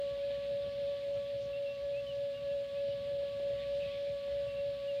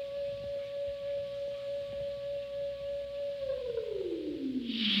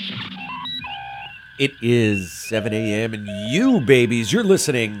It is 7 a.m. and you babies, you're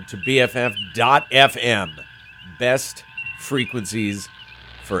listening to BFF.FM. Best frequencies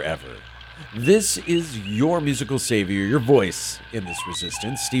forever. This is your musical savior, your voice in this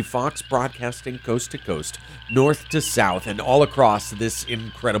resistance. Steve Fox broadcasting coast to coast, north to south, and all across this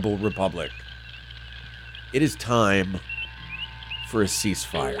incredible republic. It is time for a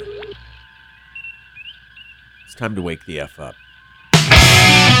ceasefire. It's time to wake the F up.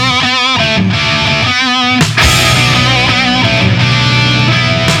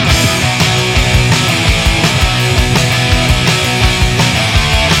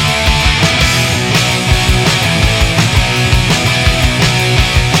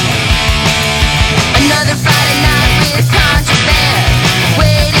 Another Friday night with contraband,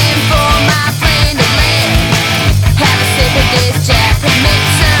 waiting for my plane to land. Have a sip of this Japanese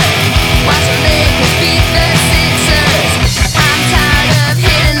mixer, watch the Lakers beat the Sixers. I'm tired of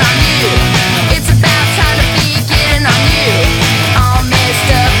hitting on you, it's about time to be getting on you. All messed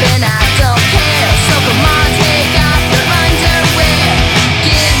up and I don't care, so come on, take off your underwear.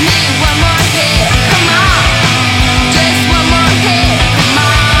 Give me one more hit, come on, just one more hit, come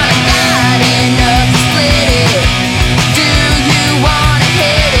on. I got enough to split it. Do you wanna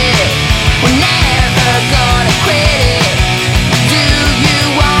hit it? We're never gonna quit it. Do you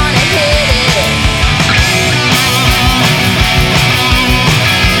wanna hit it?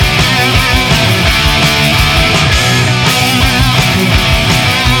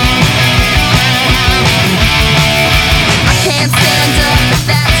 I can't stand up, but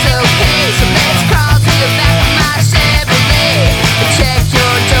that's okay. So let's crawl to the back of my Chevrolet. But check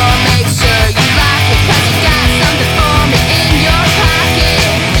your door, make sure you lock it, 'cause you got something for me in your pocket.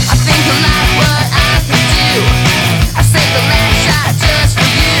 I think I like what I can do. I saved the last shot just for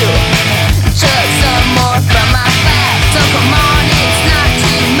you. Chug some more from my flask. So come on, it's not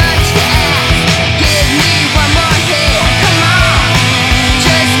too much to ask. Give me one more hit, come on,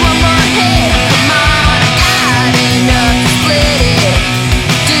 just one more hit, come on. I got enough to split it.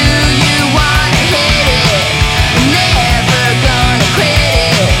 Do you wanna hit it? We're never gonna quit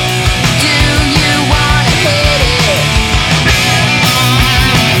it. Do you wanna hit it?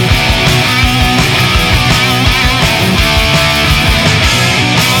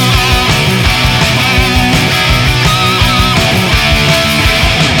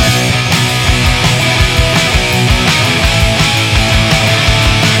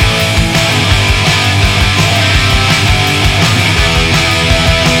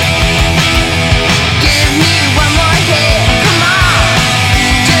 Give me one more hit, come on,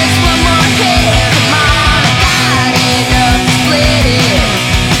 just one more hit, come on. I got enough to split it.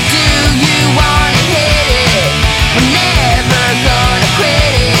 Do you wanna hit it? We're never gonna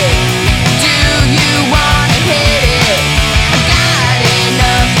quit it. Do you wanna hit it? I got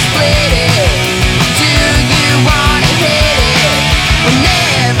enough to split it. Do you wanna hit it? We're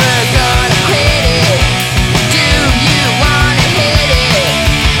never gonna quit it. Do you wanna hit it?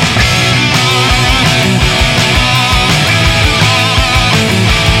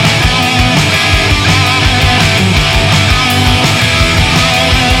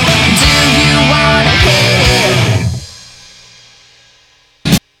 Do you wanna hit it?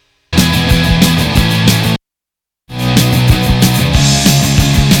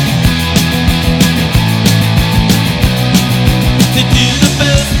 They do the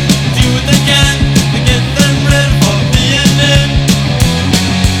best, do what they can to get them ready for Vietnam.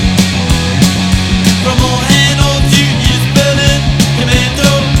 From Ohio to East Berlin,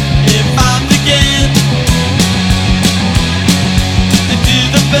 Commando, if I'm again. They do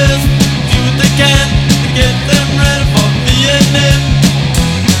the best, do what they can to get them ready for Vietnam.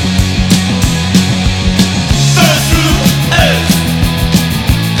 First rule is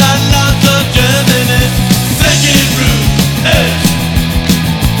the laws of Germany. Second rule is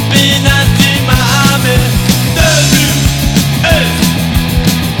be nice to my army. Third rule is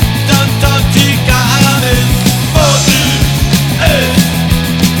don't talk to commies. Fourth rule is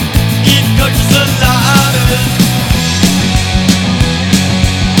keep coaches alive.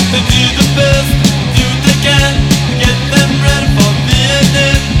 They do the best, do what they can to get them ready for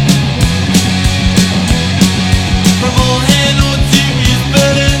Vietnam. From Ohio to East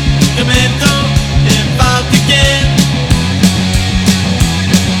Berlin, Commando, if out again.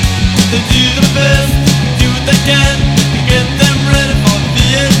 They do the best, do what they can to get them ready for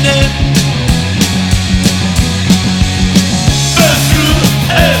Vietnam. First rule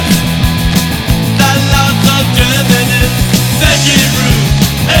is the laws of Germany. Second rule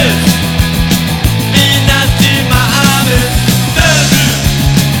is be nice to my army. Third rule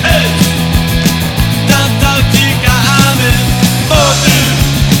is don't talk to commies. Fourth rule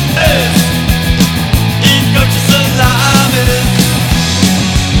is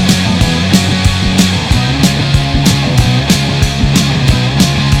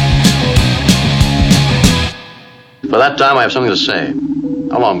that time, I have something to say.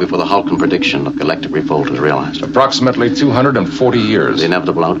 How long before the Hulk prediction of galactic revolt is realized? Approximately 240 years. The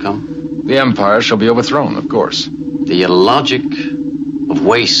inevitable outcome? The Empire shall be overthrown, of course. The logic of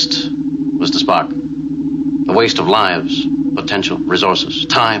waste, Mr. Spock. The waste of lives, potential, resources,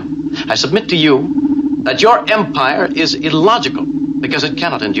 time. I submit to you that your empire is illogical because it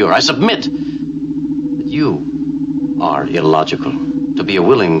cannot endure. I submit that you are illogical to be a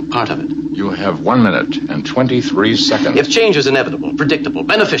willing part of it. You have 1 minute and 23 seconds. If change is inevitable, predictable,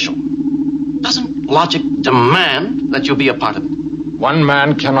 beneficial, doesn't logic demand that you be a part of it? One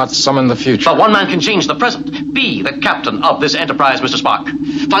man cannot summon the future. But one man can change the present. Be the captain of this enterprise, Mr. Spock.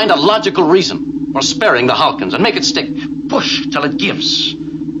 Find a logical reason for sparing the Hulkins and make it stick. Push till it gives.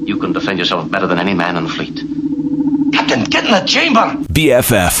 You can defend yourself better than any man in the fleet. Captain, get in the chamber!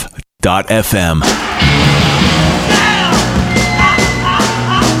 BFF.FM.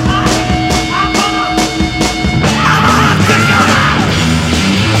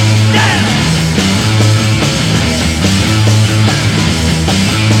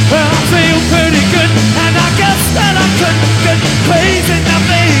 Crazy now,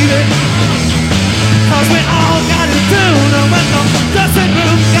 baby, 'cause we all got to do no when the dressing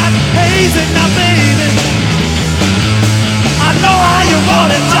room got hazy now, baby. I know how you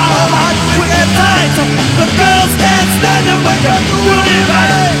want it, John, with that tight. The girls can't stand it when you're doing it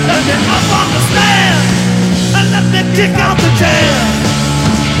right. Let me up on the stand and let me kick out the jam.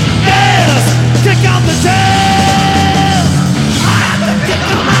 Yes, kick out the jam. I have to kick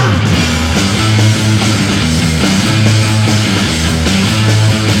them out.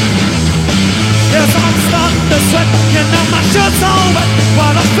 Yes, I'm starting to sweat, you know my shirt's on, but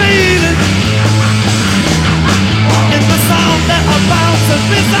what I'm feeling in the sound that I bounce and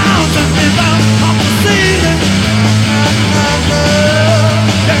resounds off the ceiling.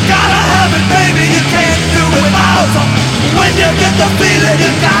 You gotta have it, baby, you can't do it without. When you get the feeling,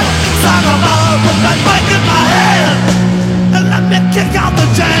 you gotta sound them out. Put that mic in my hand and let me kick out the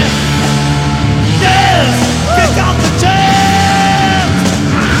jam. Yes, kick out the jam.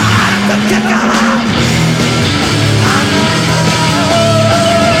 Kick out.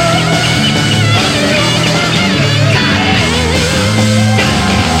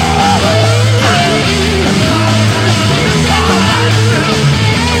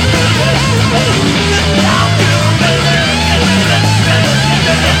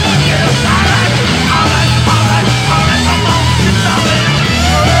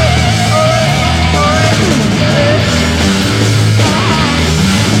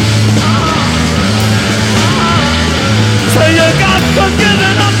 So you got to give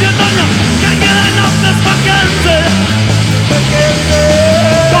it up, you know you can't get enough this vacancy.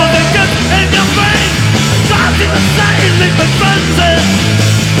 Don't it get in your brain, drives you insane, leave me frenzy.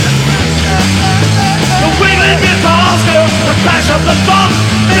 The wiggly guitars do, the crash of the drums,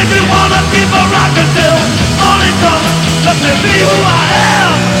 make me wanna keep a rockin' till morning comes. Let me be who I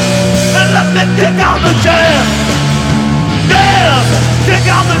am, and let me kick out the jam. Yeah, kick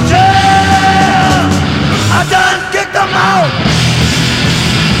out the jam. I done kicked them out.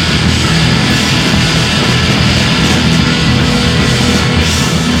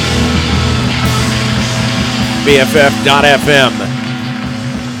 BFF.FM.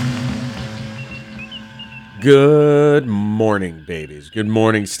 Good morning, babies. Good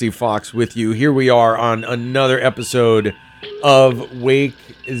morning, Steve Fox with you. Here we are on another episode of Wake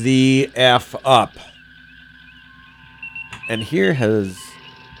the F Up. And here has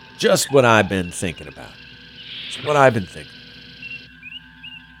just what I've been thinking about. It's what I've been thinking.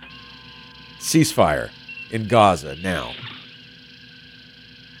 Ceasefire in Gaza now.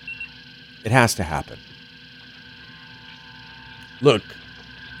 It has to happen. Look,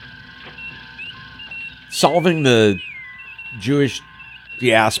 solving the Jewish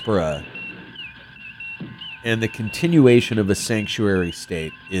diaspora and the continuation of a sanctuary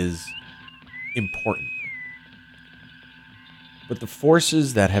state is important. But the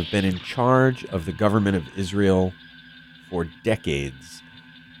forces that have been in charge of the government of Israel for decades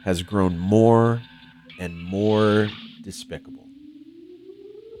has grown more and more despicable.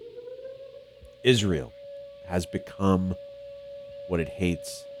 Israel has become what it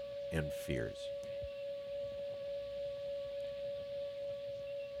hates and fears.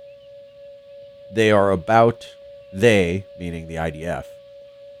 They, meaning the IDF,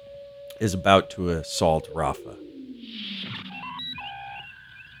 is about to assault Rafah,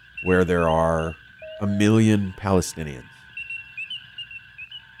 where there are 1 million Palestinians.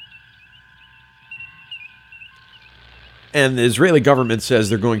 And the Israeli government says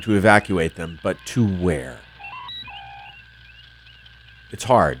they're going to evacuate them, but to where? It's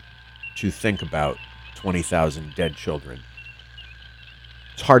hard to think about 20,000 dead children.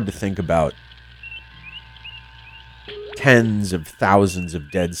 It's hard to think about tens of thousands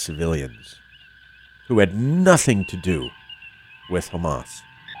of dead civilians who had nothing to do with Hamas.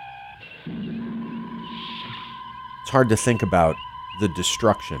 It's hard to think about the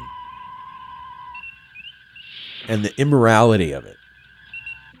destruction and the immorality of it.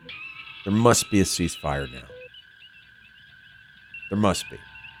 There must be a ceasefire now. There must be.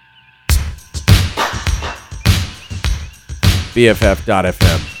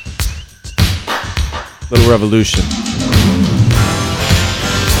 BFF.FM. Little revolution.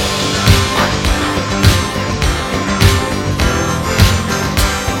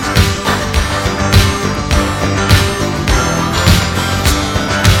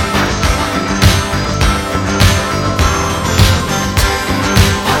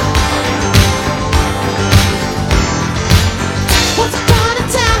 Once upon a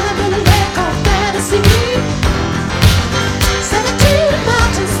time in a lake of fantasy, 17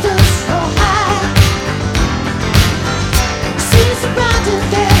 mountains stood so high. Seas surrounded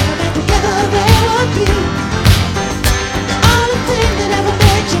them, and together they would be the only thing that ever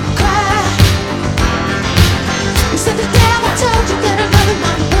made you cry. You said the devil told you that another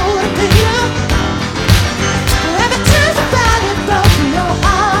man would appear. Every time somebody broke your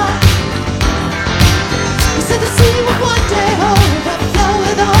heart, you said the sea would one day overflow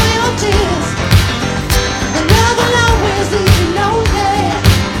with all your tears, and love will always leave you lonely.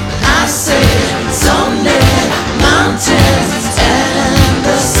 I said someday, mountains and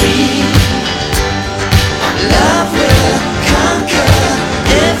the sea, love will conquer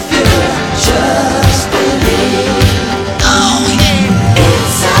if you just believe. Oh yeah,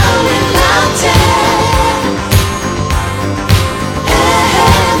 it's only mountains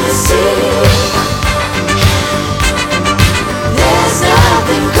and the sea. There's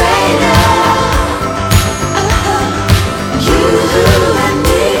nothing greater, you and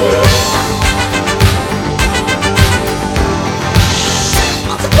me.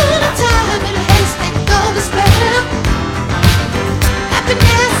 Once upon a time in a haystack of despair,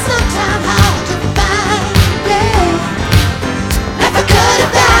 happiness sometimes hard to find. Yeah, never could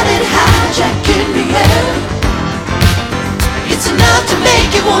about it, hijacking the air. It's enough to make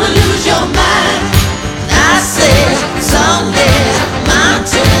you wanna lose your mind. I said someday,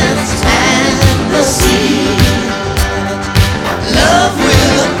 mountains and the sea, love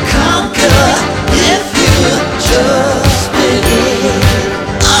will conquer if you just believe.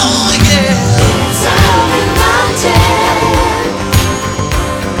 Oh yeah, it's only mountains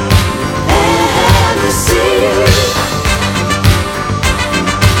and the sea.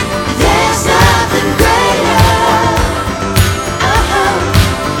 There's nothing greater,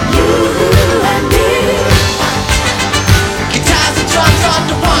 you and me. Guitars and drums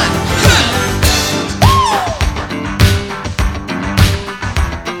under one.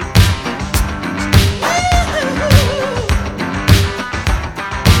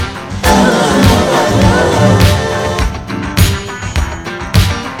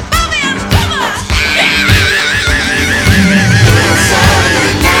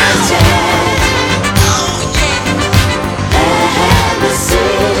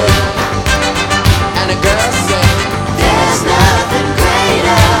 And a girl said, there's nothing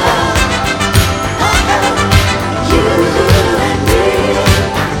greater, you and me.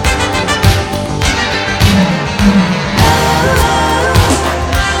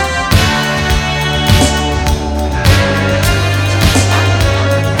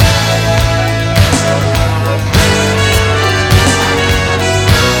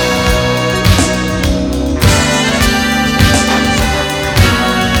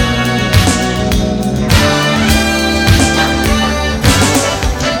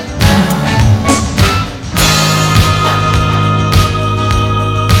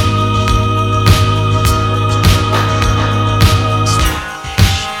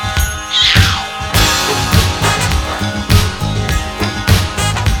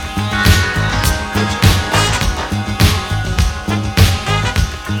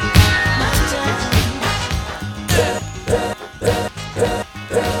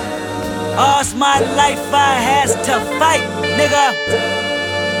 All's my life I has to fight, nigga.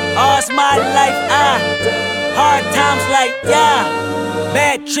 All's my life hard times like yeah,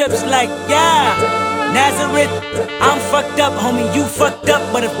 bad trips like yeah. Nazareth, I'm fucked up, homie, you fucked up,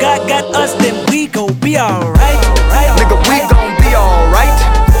 but if God got us, then we gon' be alright. Nigga, we gon' be alright.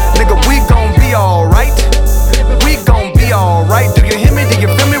 Nigga, we gon' be alright. We gon' be alright. Do you hear me? Do you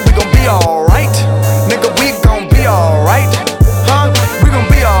feel me? We gon' be alright. Nigga, we gon' be alright. Huh? We gon'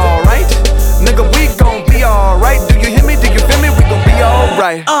 be alright. Nigga, we gon' be alright. Do you hear me? Do you feel me? We gon' be alright.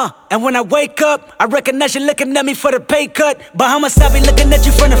 alright. And when I wake up, I recognize you looking at me for the pay cut. Bahamas, I be looking at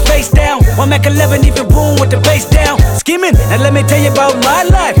you from the face down. One Mac 11, even boom with the bass down. Scheming, now let me tell you about my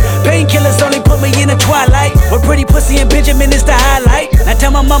life. Painkillers only put me in the twilight. With pretty pussy and Benjamin is the highlight. Now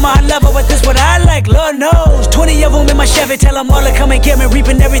tell my mama I love her, but this what I like, Lord knows. 20 of them in my Chevy, tell them all to come and get me.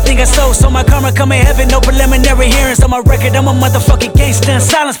 Reaping everything I sow, so my karma come in heaven. No preliminary hearings on my record. I'm a motherfucking gangster, and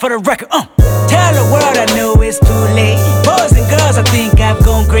silence for the record. Tell the world I know it's too late. Boys and girls, I think I've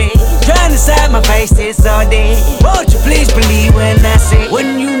gone crazy. Trying to side my face this all day. Won't you please believe when I say,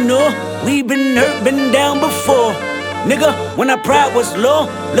 when you know we've been hurt, been down before. Nigga, when our pride was low,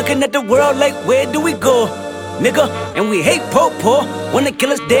 looking at the world like where do we go? Nigga, and we hate po-po, wanna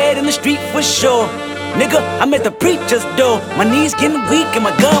kill us dead in the street for sure. Nigga, I'm at the preacher's door. My knees getting weak and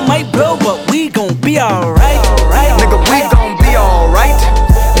my gun might blow, but we gon' be alright. Nigga, we gon' be alright.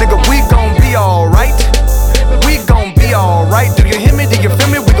 Nigga, we gon' be alright. We gon' be alright. Do you hear me? Do you feel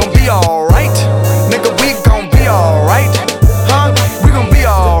me? We gon' be alright. Nigga, we gon' be alright. Huh? We gon' be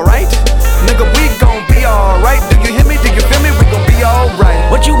alright. Nigga, we gon' be alright. Do you hear me? Do you feel me? We gon' be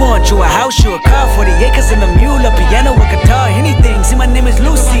alright. What you want? You a house, you a car, 40 acres and a mule, a piano, a guitar, anything. See, my name is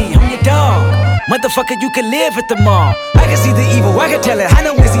Lucy, I'm your dog. Motherfucker, you can live at the mall. I can see the evil, I can tell it, I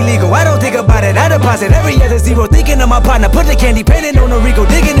know it's illegal. I don't think about it, I deposit every other zero. Thinking of my partner, put the candy, painting on a Rico.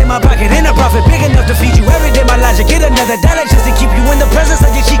 Digging in my pocket, in a profit, big enough to feed you every day. My logic, get another dollar just to keep you in the presence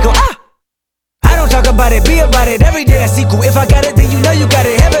of your Chico. I don't talk about it, be about it, every day I sequel. If I got it, then you know you got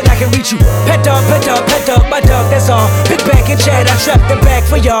it, heaven I can reach you. Pet dog, my dog, that's all. Big back and chat, I trap the back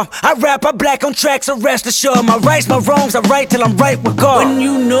for y'all. I rap, I black on tracks, so rest assured. My rights, my wrongs, I right till I'm right with God. When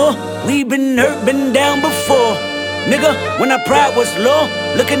you know, we been hurt, been down before. Nigga, when our pride was low,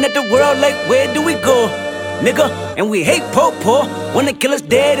 looking at the world like where do we go? Nigga, and we hate po-po, wanna kill us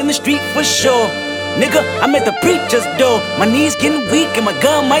dead in the street for sure. Nigga, I'm at the preacher's door. My knees getting weak and my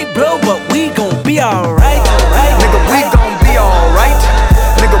gun might blow, but we gon' be alright. Nigga, we gon' be alright.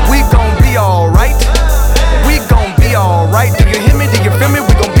 Nigga, we gon' be alright. We gon' be alright. Do you hear me? Do you feel me?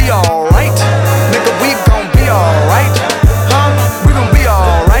 We gon' be alright. Nigga, we gon' be alright. Huh? We gon' be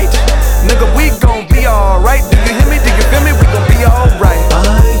alright. Nigga, we gon' be alright. Do you hear me? Do you feel me? We gon' be alright.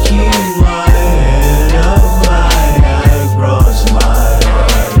 I keep my head up high, I cross my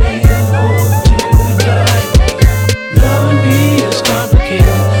heart and hope to die. Loving me is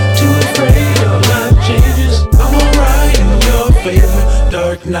complicated, too afraid of life changes. I'm alright in your favor,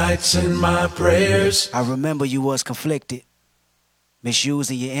 dark nights and my prayers. I remember you was conflicted,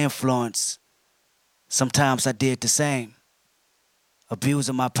 misusing your influence. Sometimes I did the same,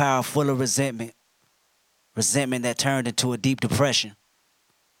 abusing my power full of resentment. Resentment that turned into a deep depression.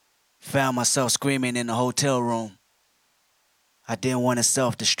 Found myself screaming in the hotel room. I didn't want to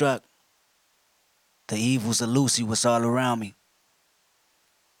self-destruct. The evils of Lucy was all around me.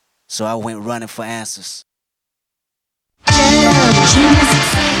 So I went running for answers.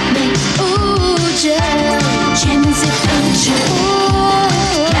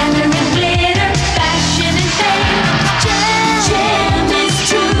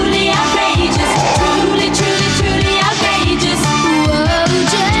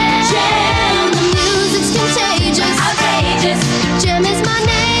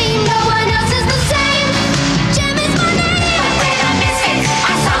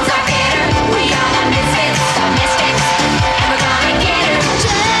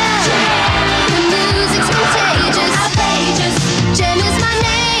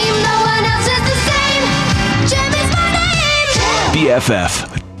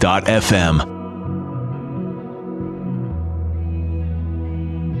 BFF.FM.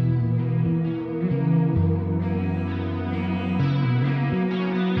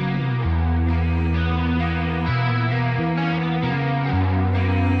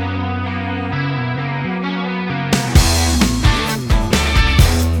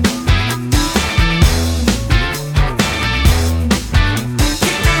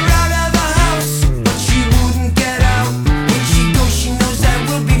 She wouldn't get out. When she goes, she knows that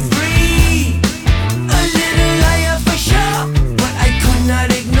we'll be free.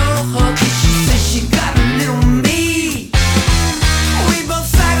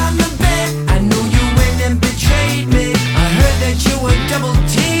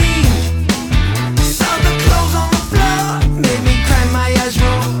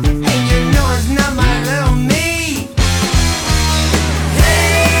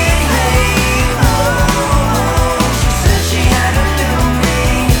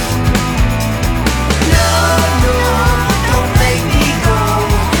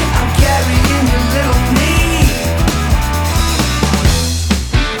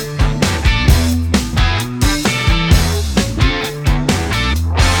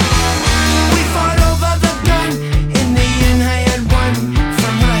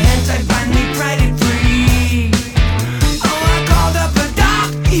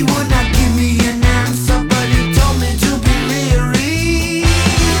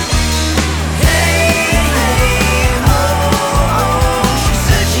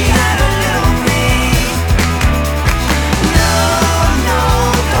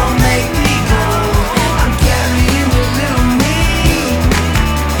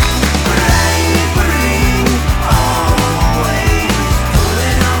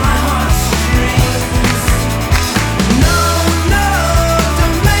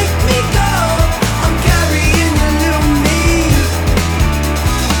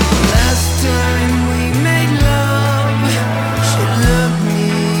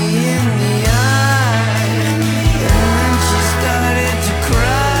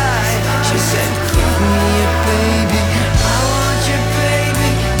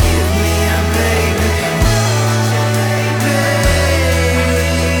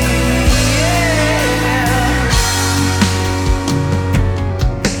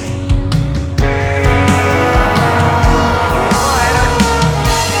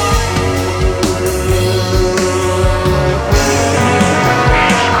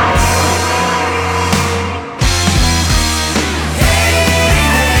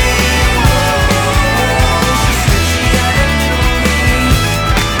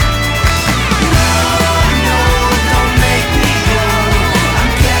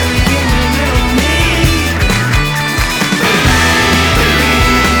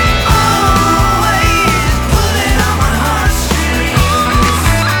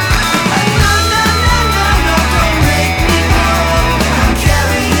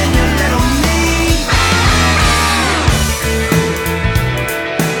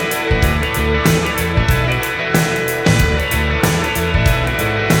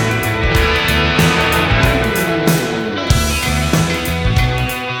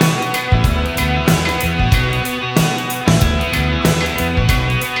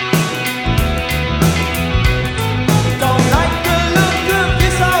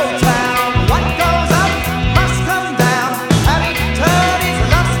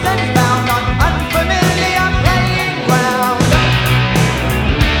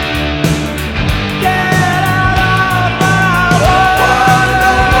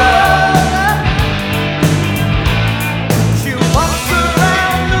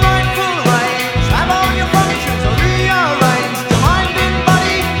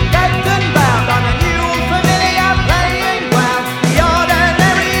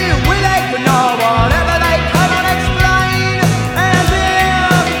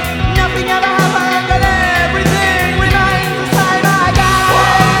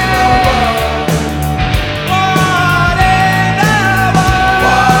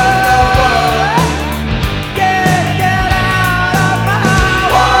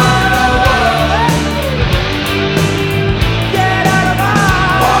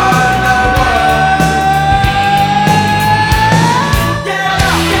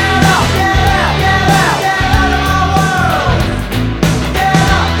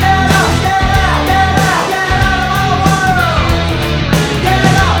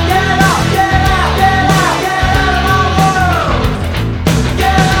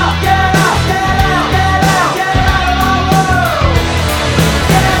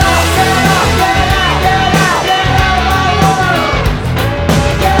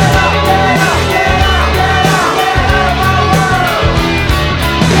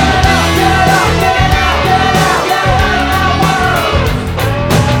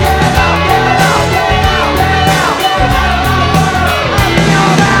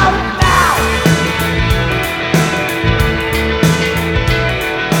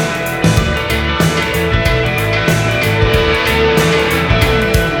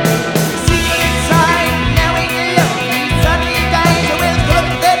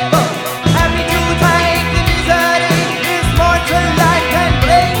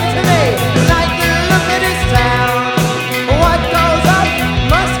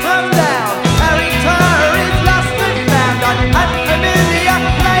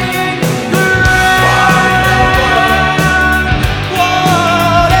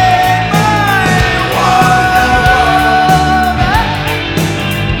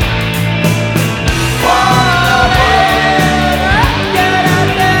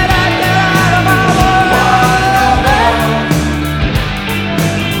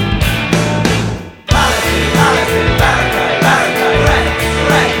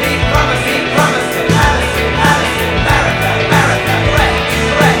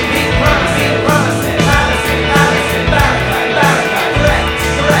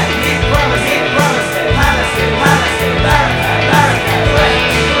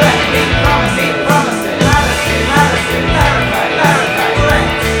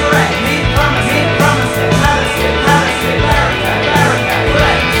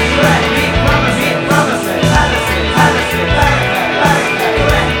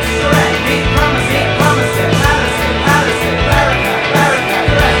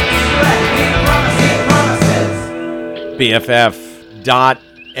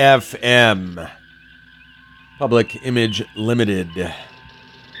 BFF.FM. Public Image Limited.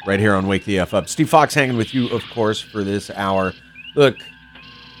 Right here on Wake the F Up. Steve Fox hanging with you, of course, for this hour. Look,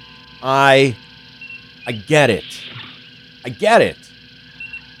 I get it. I get it.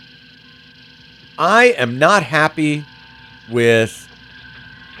 I am not happy with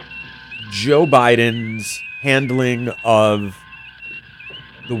Joe Biden's handling of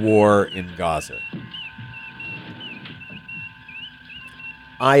the war in Gaza.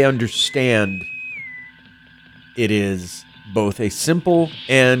 I understand it is both a simple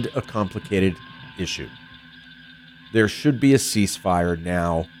and a complicated issue. There should be a ceasefire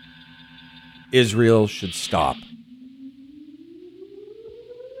now. Israel should stop.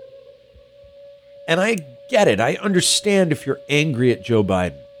 And I get it. I understand if you're angry at Joe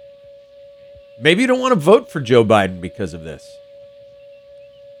Biden. Maybe you don't want to vote for Joe Biden because of this.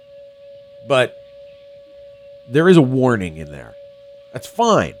 But there is a warning in there. That's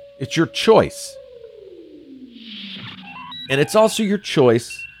fine. It's your choice. And it's also your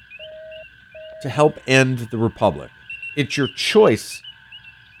choice to help end the republic. It's your choice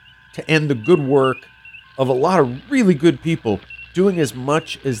to end the good work of a lot of really good people doing as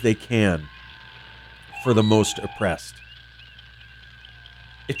much as they can for the most oppressed.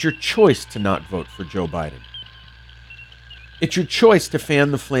 It's your choice to not vote for Joe Biden. It's your choice to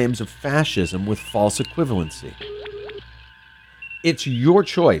fan the flames of fascism with false equivalency. It's your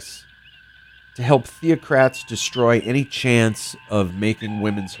choice to help theocrats destroy any chance of making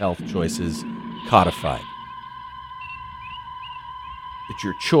women's health choices codified. It's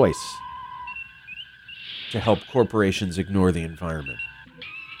your choice to help corporations ignore the environment.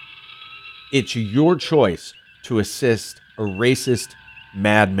 It's your choice to assist a racist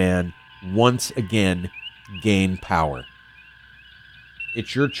madman once again gain power.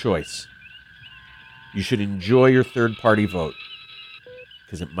 It's your choice. You should enjoy your third-party vote,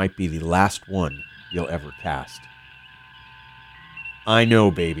 because it might be the last one you'll ever cast. I know,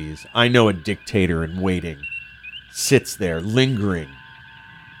 babies. I know a dictator in waiting sits there lingering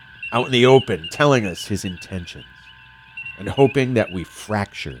out in the open, telling us his intentions and hoping that we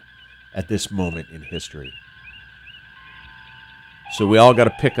fracture at this moment in history. So we all got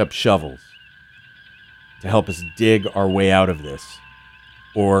to pick up shovels to help us dig our way out of this,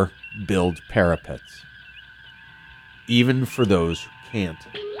 or build parapets, even for those who can't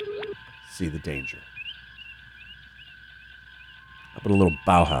see the danger. How about a little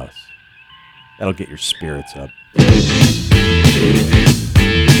Bauhaus? That'll get your spirits up.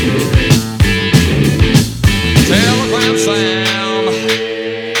 Telegram Sam,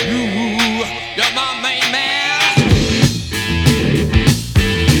 you're my main man.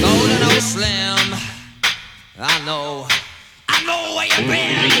 Golden old Slim, I know where you've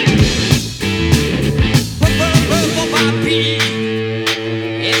been. For my beat,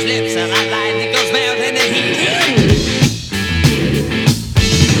 his lips are like lightning goes melting in the heat.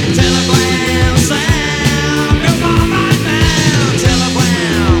 Telegram Sam, you're my main man.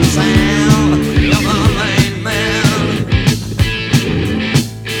 Telegram Sam, you're my main man.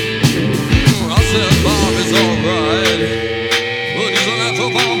 I said Bob is alright, but he's a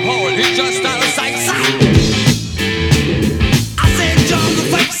natural born poet. He's just out of sight.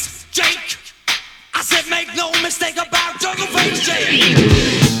 Make no mistake about Jungle Face Jake.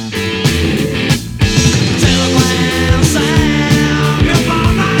 Telegram Sam, you're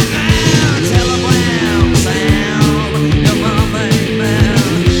my main man. Telegram Sam, you're my main man.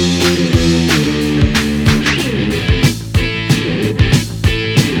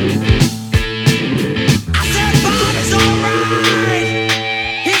 I said Bob is alright.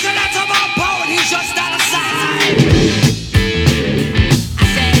 He's a natural born poet. He's just out of sight. I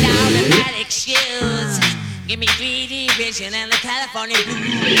said all the bad excuse. Give me 3D vision and the California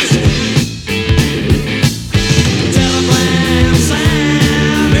blues. Telegram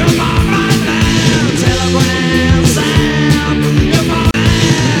Sam, you're my main man. Telegram Sam, you're my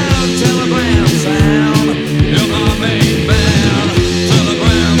man. Telegram Sam, you're my main man.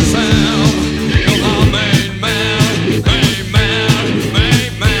 Telegram Sam, you're my main man. Main man,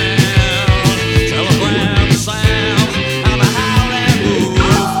 main man. Telegram Sam, I'm a howling wolf.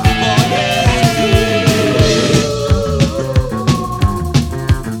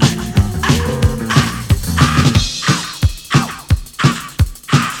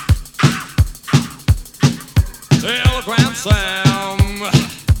 Telegram Sam,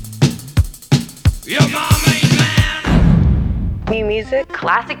 you're my main man. New music,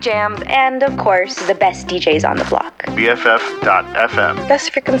 classic jams, and of course, the best DJs on the block. BFF.FM.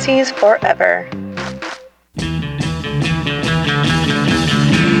 Best frequencies forever.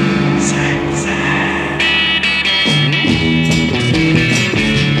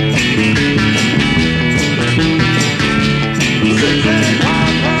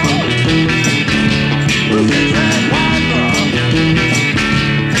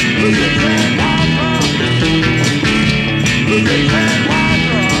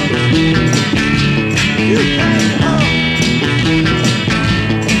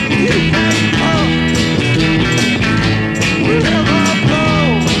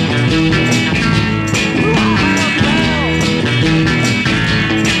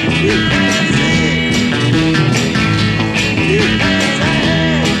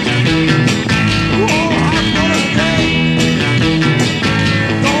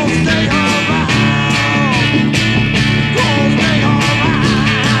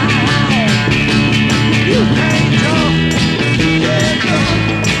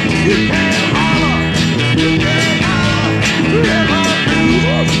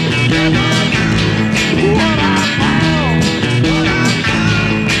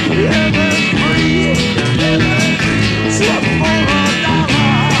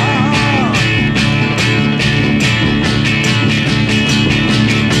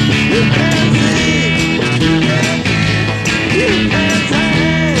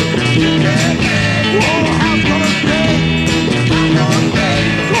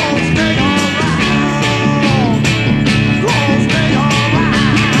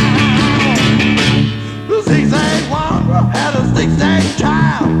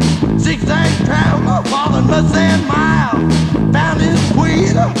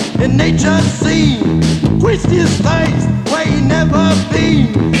 in nature's scene. Twist his face where he never been.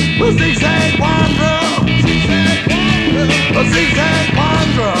 A zigzag wanderer, a zigzag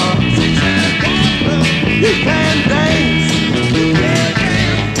wanderer. You can dance,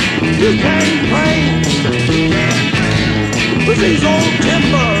 you can praise. With these old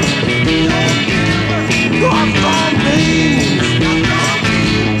timbers, your strong beams,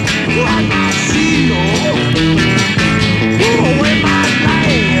 like my shield. Away my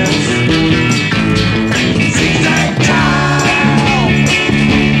lands, zigzag town,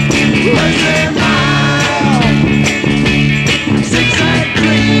 lazy mile, zigzag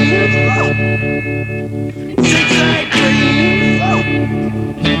dreams, zigzag dreams,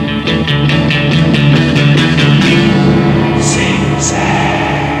 zigzag.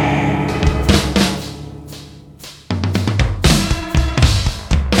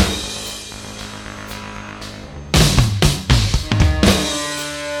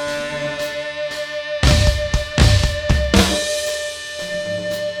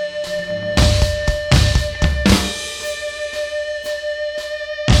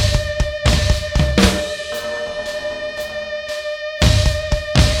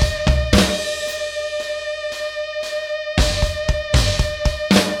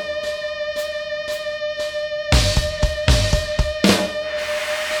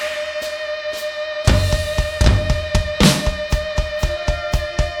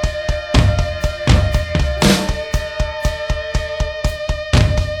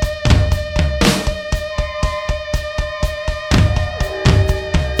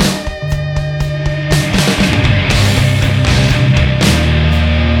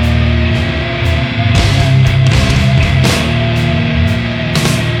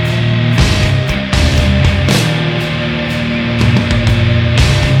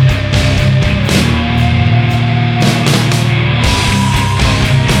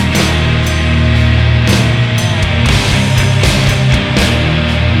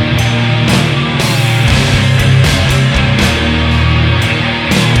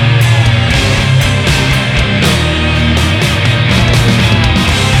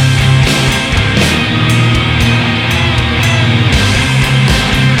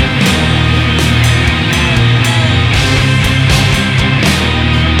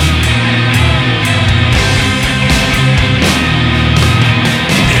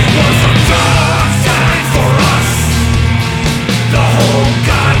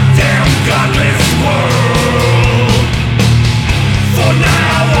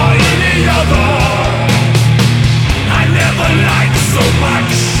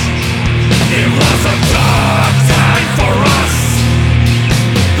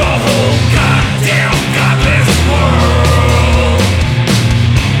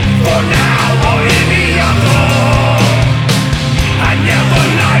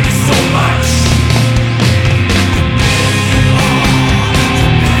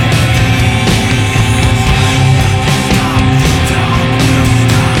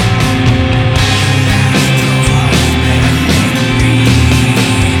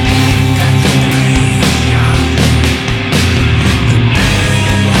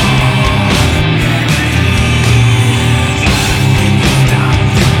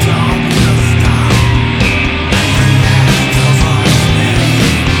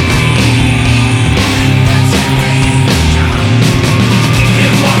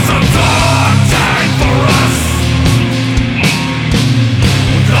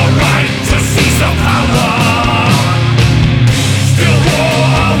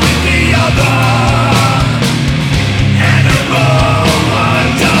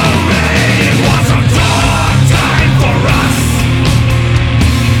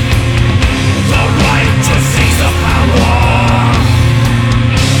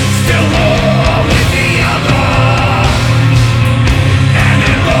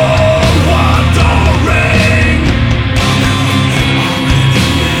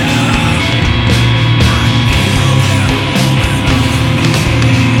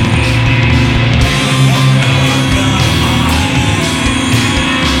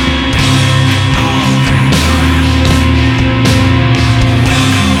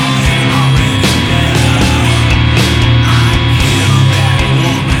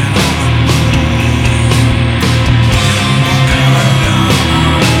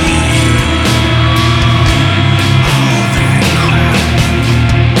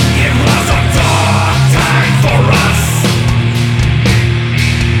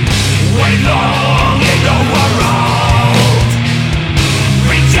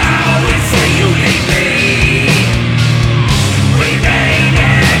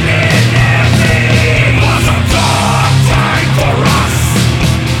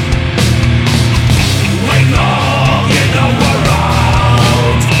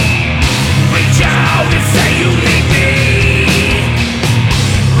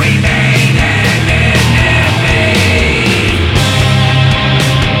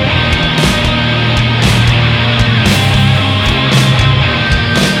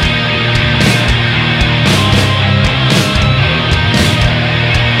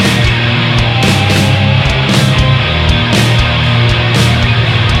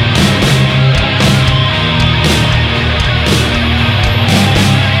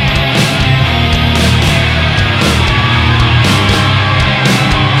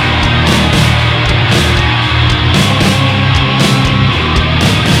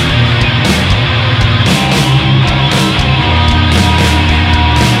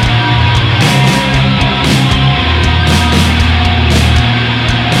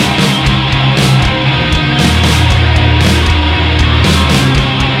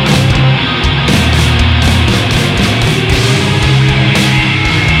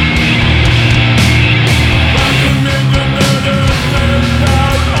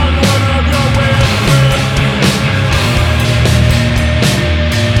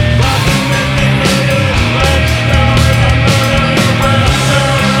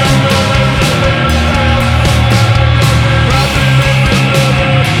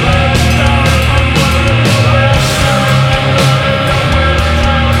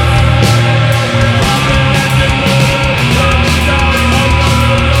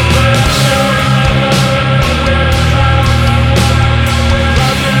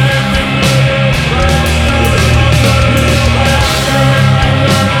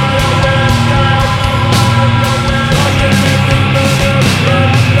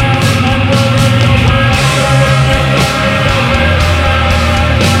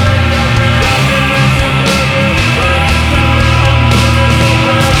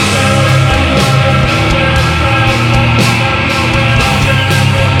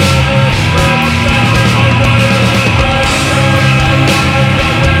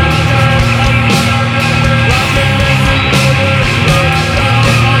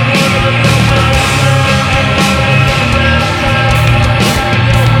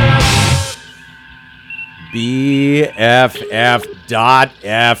 BFF.FM.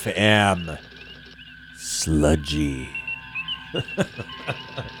 Sludgy.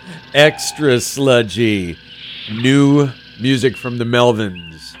 Extra sludgy. New music from the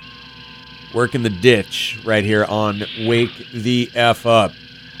Melvins. Working the ditch right here on Wake the F Up.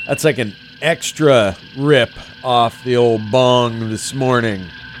 That's like an extra rip off the old bong this morning.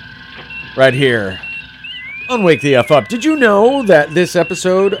 Right here on Wake the F Up. Did you know that this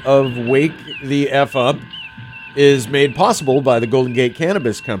episode of Wake the F Up is made possible by the Golden Gate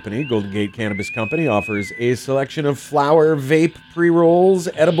Cannabis Company? Golden Gate Cannabis Company offers a selection of flower, vape, pre-rolls,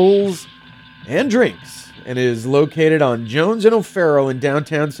 edibles, and drinks, and is located on Jones and O'Farrell in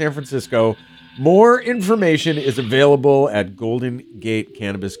downtown San Francisco. More information is available at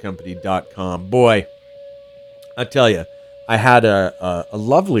goldengatecannabiscompany.com. Boy, I tell you, I had a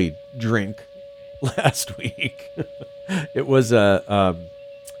lovely drink last week. It was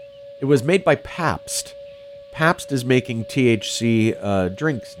made by Pabst. Pabst is making THC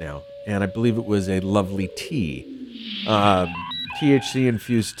drinks now, and I believe it was a lovely tea, THC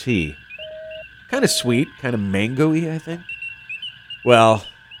infused tea. Kind of sweet, kind of mango-y, I think. Well,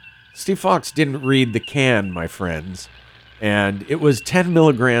 Steve Fox didn't read the can, my friends, and it was 10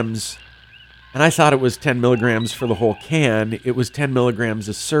 milligrams, and I thought it was 10 milligrams for the whole can. It was 10 milligrams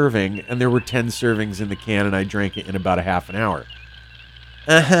a serving, and there were 10 servings in the can, and I drank it in about a half an hour.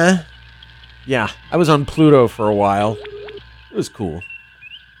 Yeah, I was on Pluto for a while. It was cool.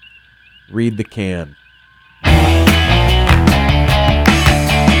 Read the can.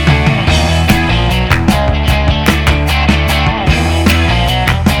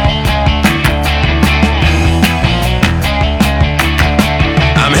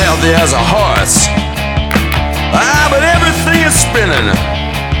 As a horse, but everything is spinning.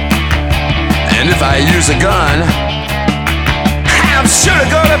 And if I use a gun, I'm sure to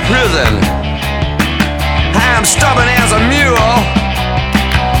go to prison. I'm stubborn as a mule,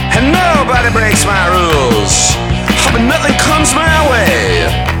 and nobody breaks my rules, but nothing comes my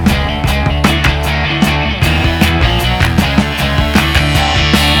way.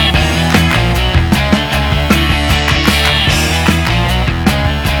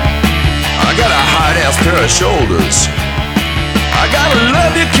 Pair of shoulders, I got a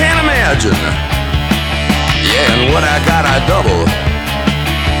love you can't imagine. Yeah, and what I got I double.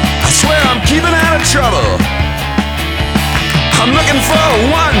 I swear I'm keeping out of trouble. I'm looking for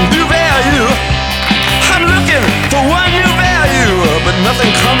one new value. I'm looking for one new value, but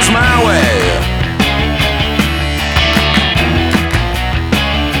nothing comes my way.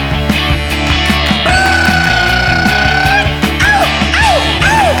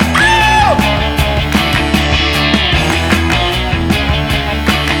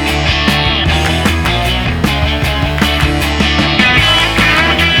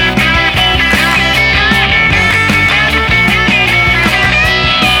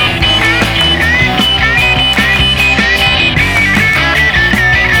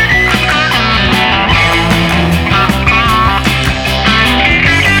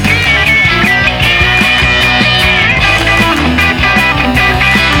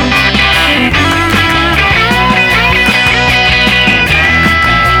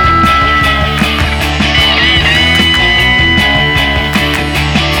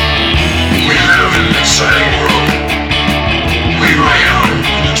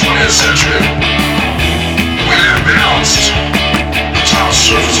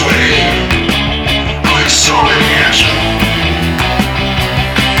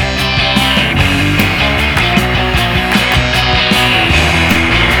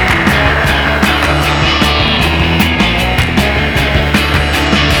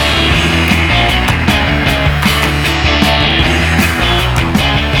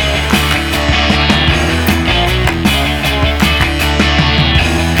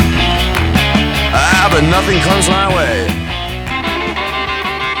 Nothing comes my way.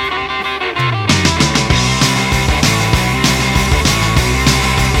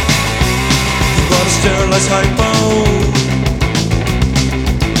 You bought a sterilized hypo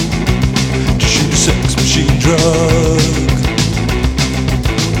to shoot a sex machine drug.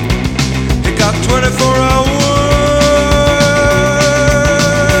 It got 24 hours.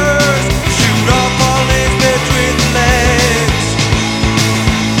 Shoot off all his between the legs.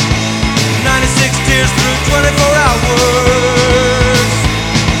 96 tears through 24 hours.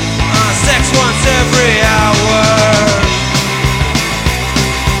 Sex once every hour.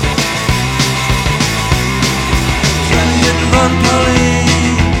 Johnny hit and run, Polly.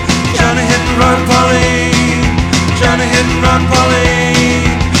 Johnny hit and run, Polly. Johnny hit and run, Polly.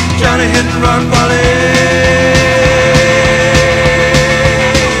 Johnny hit and run, Polly.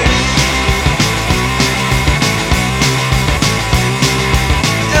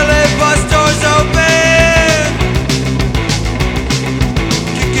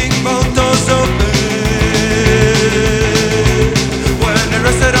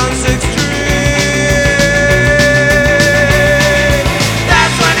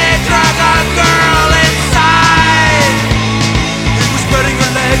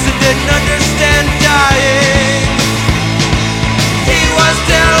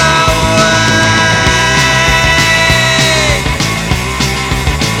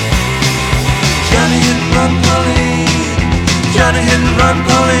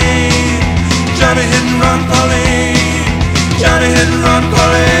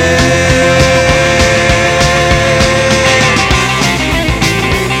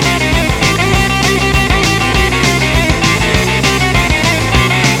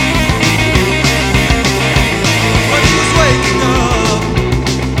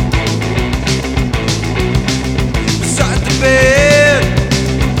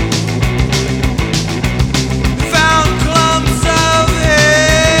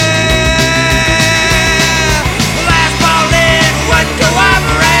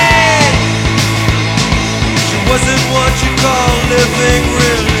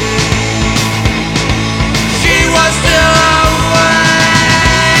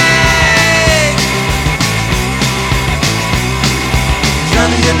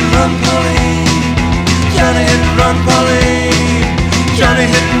 run, Pauline. Johnny hit and run, Pauline. Johnny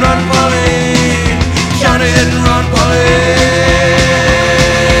hit and run, Pauline. Johnny hit and run, Pauline.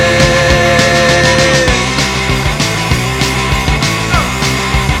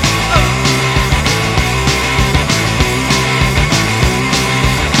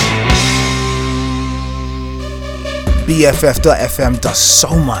 BFF.FM does so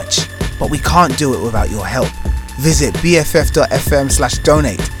much, but we can't do it without your help. Visit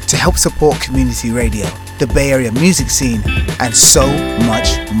BFF.FM/donate to help support community radio, the Bay Area music scene, and so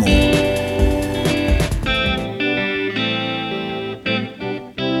much more.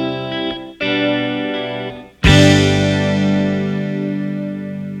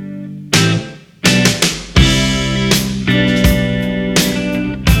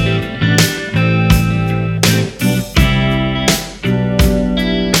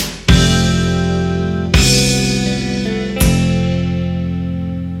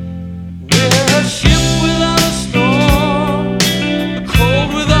 We're a ship without a storm, a cold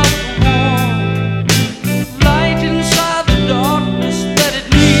without the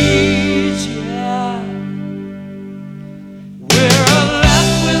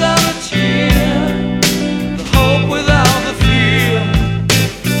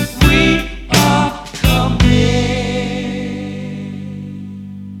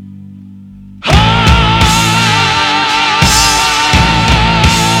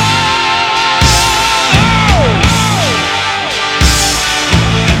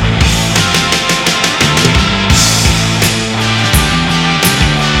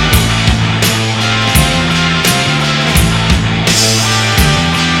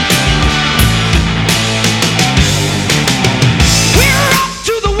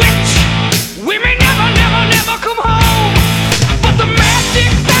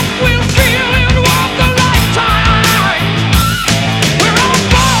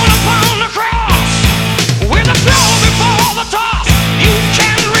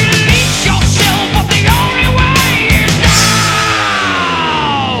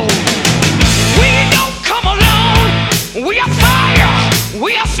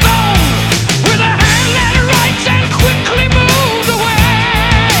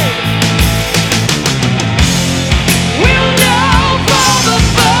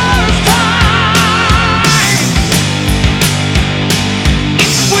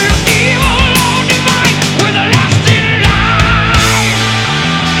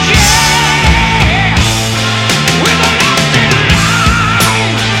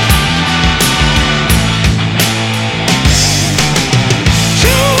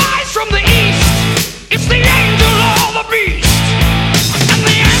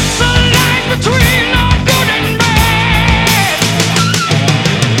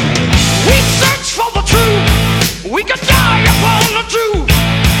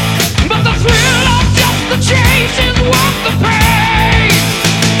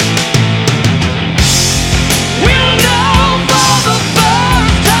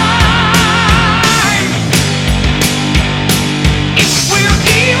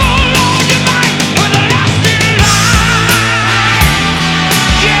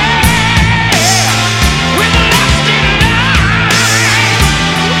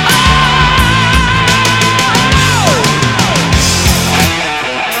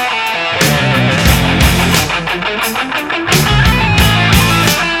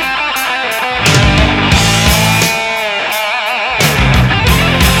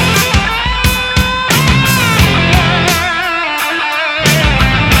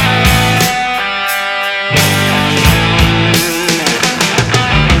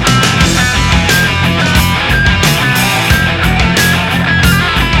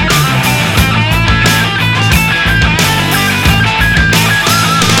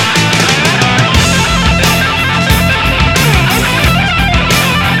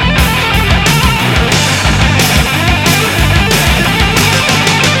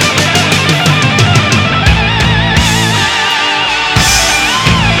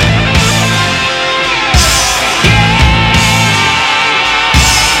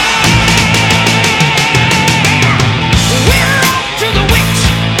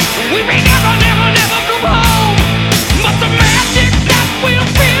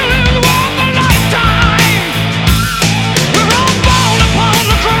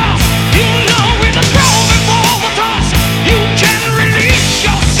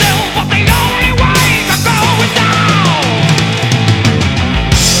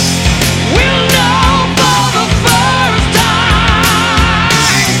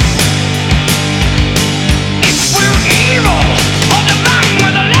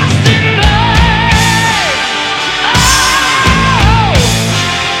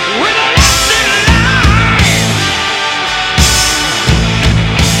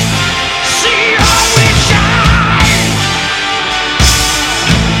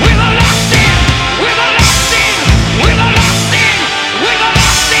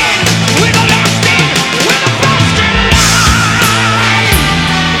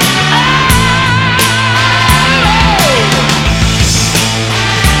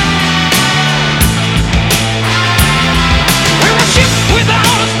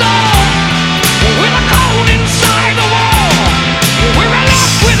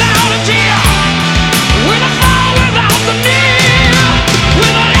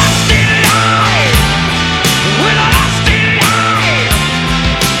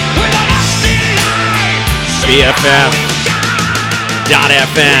BFF.FM.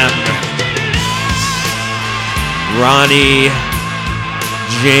 Ronnie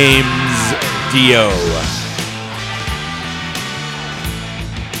James Dio.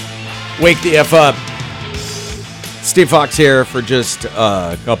 Wake the F up. Steve Fox here for just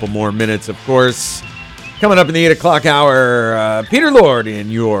a couple more minutes, of course. Coming up in the 8 o'clock hour, Peter Lord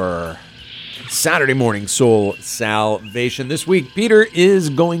in your Saturday morning soul salvation. This week, Peter is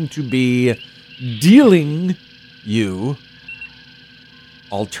going to be dealing you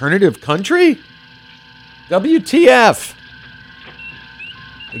alternative country? WTF?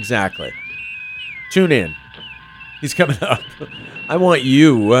 Exactly. Tune in. He's coming up. I want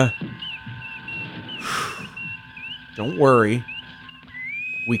you. Don't worry.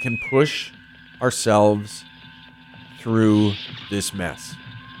 We can push ourselves through this mess.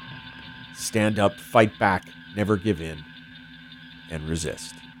 Stand up, fight back, never give in, and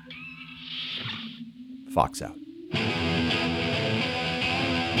resist. Fox out.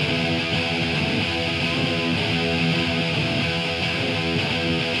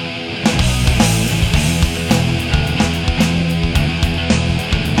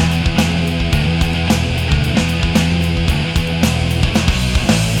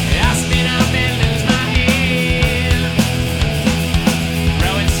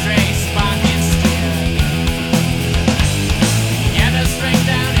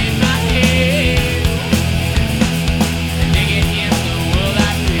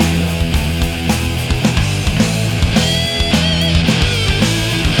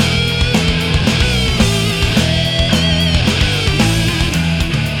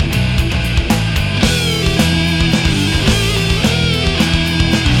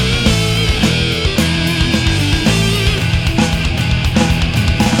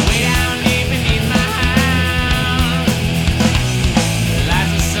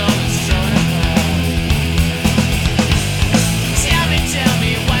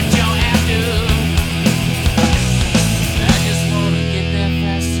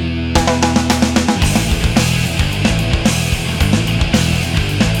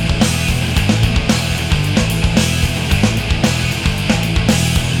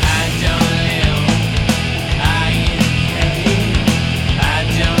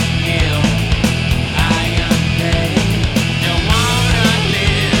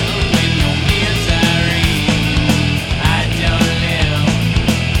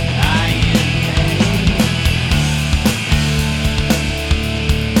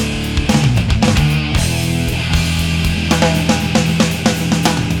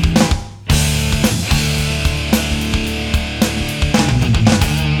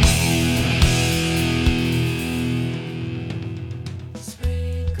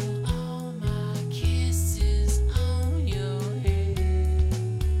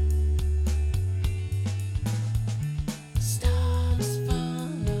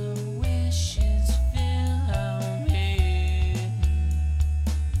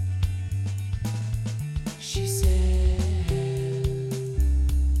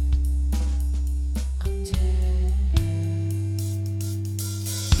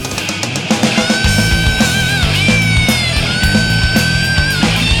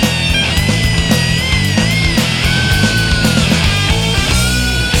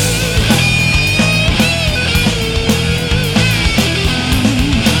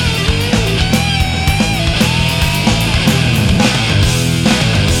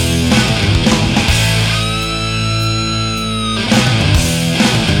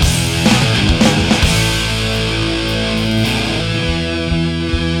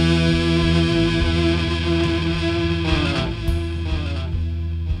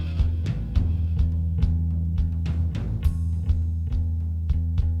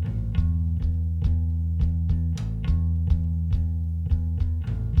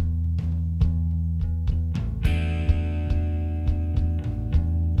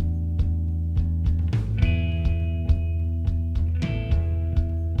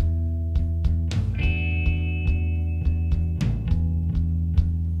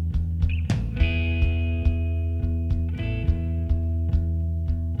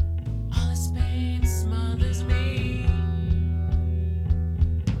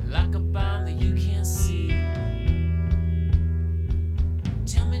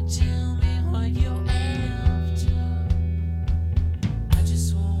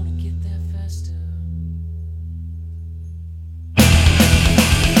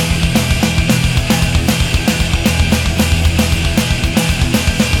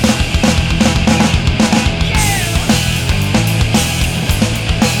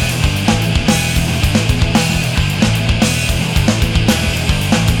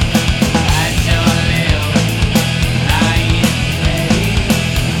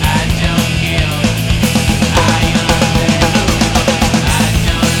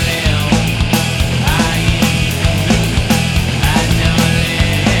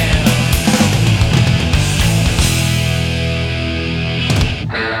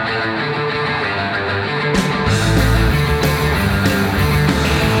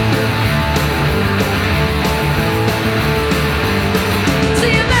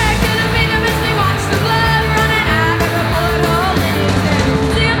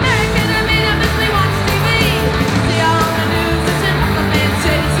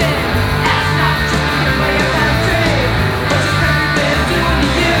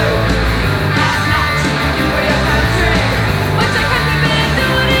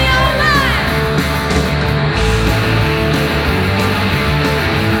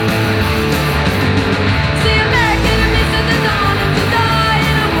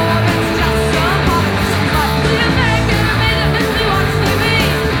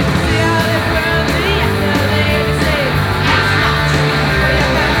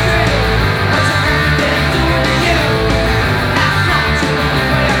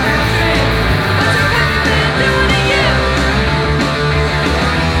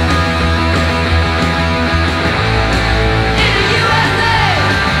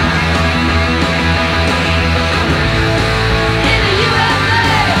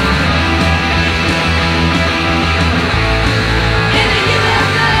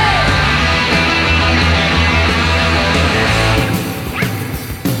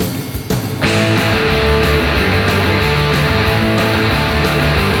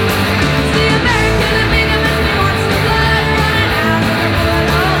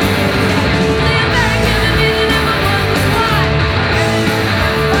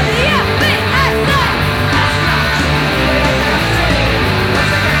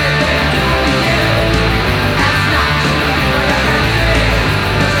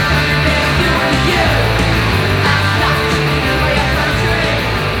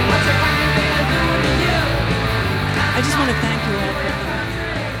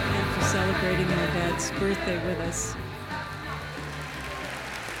 and for celebrating my dad's birthday with us.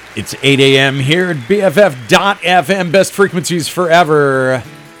 It's 8 a.m. here at BFF.FM, best frequencies forever.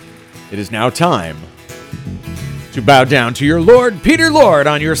 It is now time to bow down to your Lord, Peter Lord,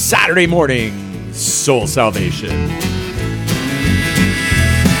 on your Saturday morning soul salvation.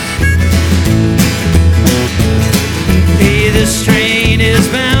 Hey, this train is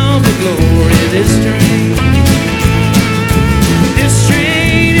bound for glory, this train.